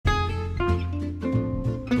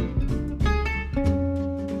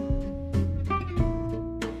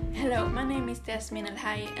is Jasmine El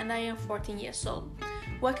Hai and I am 14 years old.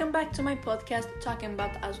 Welcome back to my podcast talking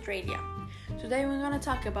about Australia. Today we're gonna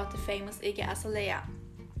talk about the famous Iggy Azalea.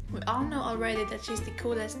 We all know already that she's the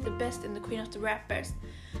coolest, the best and the queen of the rappers.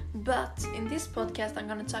 But in this podcast I'm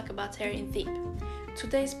gonna talk about her in deep.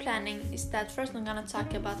 Today's planning is that first I'm gonna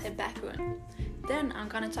talk about her background. Then I'm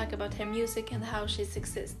gonna talk about her music and how she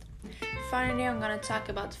exists. Finally I'm gonna talk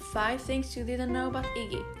about 5 things you didn't know about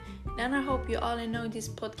Iggy. Then I hope you all enjoy this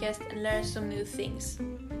podcast and learn some new things.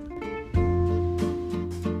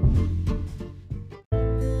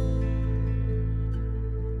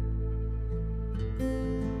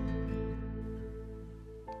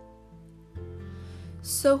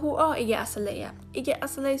 So who are Iggy Azalea? Iggy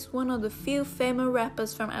Azalea is one of the few famous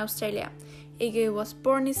rappers from Australia. Iggy was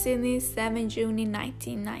born in Sydney 7 June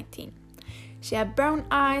 1919. She had brown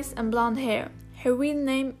eyes and blonde hair. Her real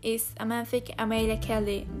name is Amanthic Amelia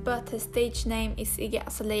Kelly, but her stage name is Iggy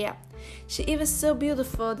Azalea. She is so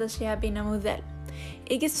beautiful that she has been a model.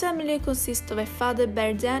 Iggy's family consists of her father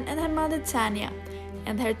Berdan and her mother Tanya,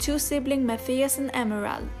 and her 2 siblings Matthias and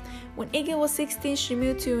Emerald. When Iggy was 16, she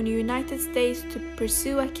moved to the United States to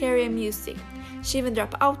pursue a career in music. She even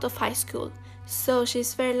dropped out of high school, so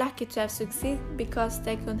she's very lucky to have succeeded because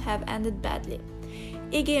they couldn't have ended badly.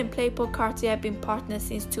 Iggy and Playboi Carti have been partners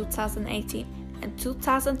since 2018. And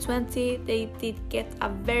 2020 they did get a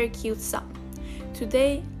very cute son.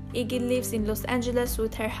 Today, Iggy lives in Los Angeles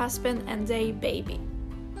with her husband and their baby.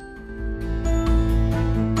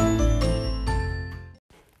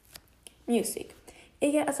 Music.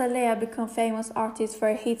 Iggy Azalea became famous artist for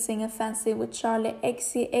her hit single Fancy with Charli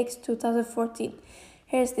XCX 2014.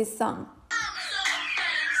 Here's this song.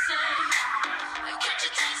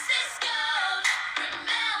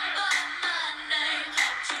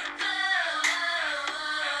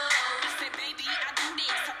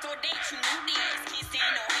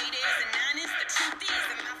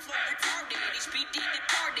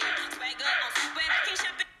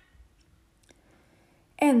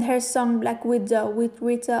 And her song Black Widow with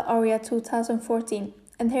Rita Ora 2014.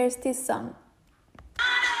 And here's this song.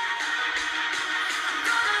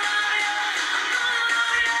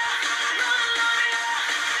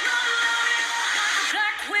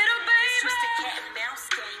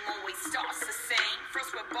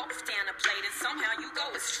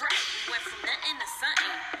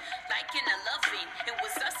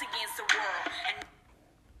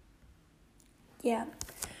 Yeah.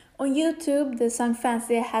 On YouTube, the song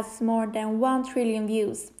Fancy has more than 1 trillion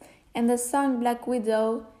views, and the song Black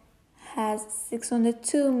Widow has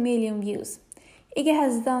 602 million views. Iggy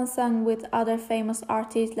has done songs with other famous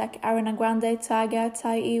artists like Ariana Grande, Tyga,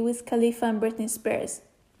 Ty, Wiz Khalifa and Britney Spears.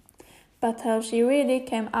 But how she really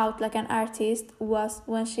came out like an artist was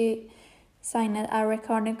when she signed a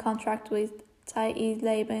recording contract with Ty's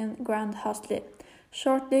label Grand Hustle.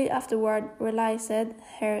 Shortly afterward, released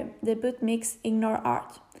her debut mix Ignore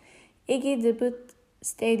Art. Iggy's debut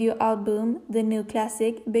studio album, The New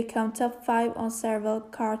Classic, became top 5 on several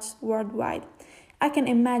charts worldwide. I can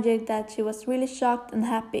imagine that she was really shocked and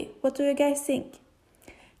happy. What do you guys think?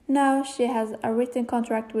 Now she has a written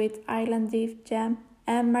contract with Island Def Jam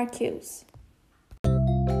and Marcus.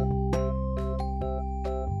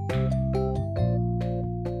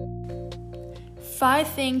 Five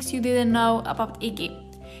things you didn't know about Iggy.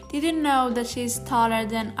 Did you know that she is taller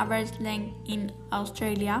than average length in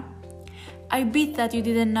Australia? I bet that you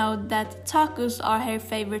didn't know that tacos are her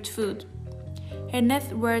favorite food. Her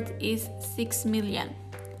net worth is 6 million.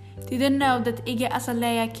 Did you know that Iggy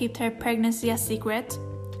Azalea kept her pregnancy a secret?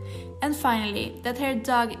 And finally, that her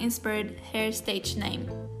dog inspired her stage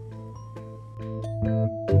name.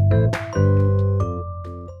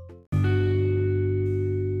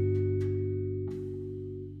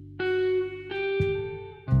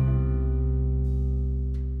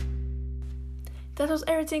 That was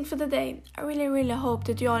everything for the day. I really hope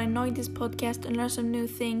that you all enjoyed this podcast and learned some new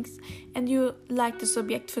things and you like the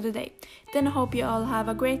subject for the day. Then I hope you all have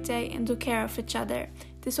a great day and do care of each other.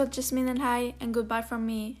 This was Jasmine El Hai and goodbye from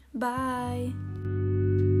me. Bye!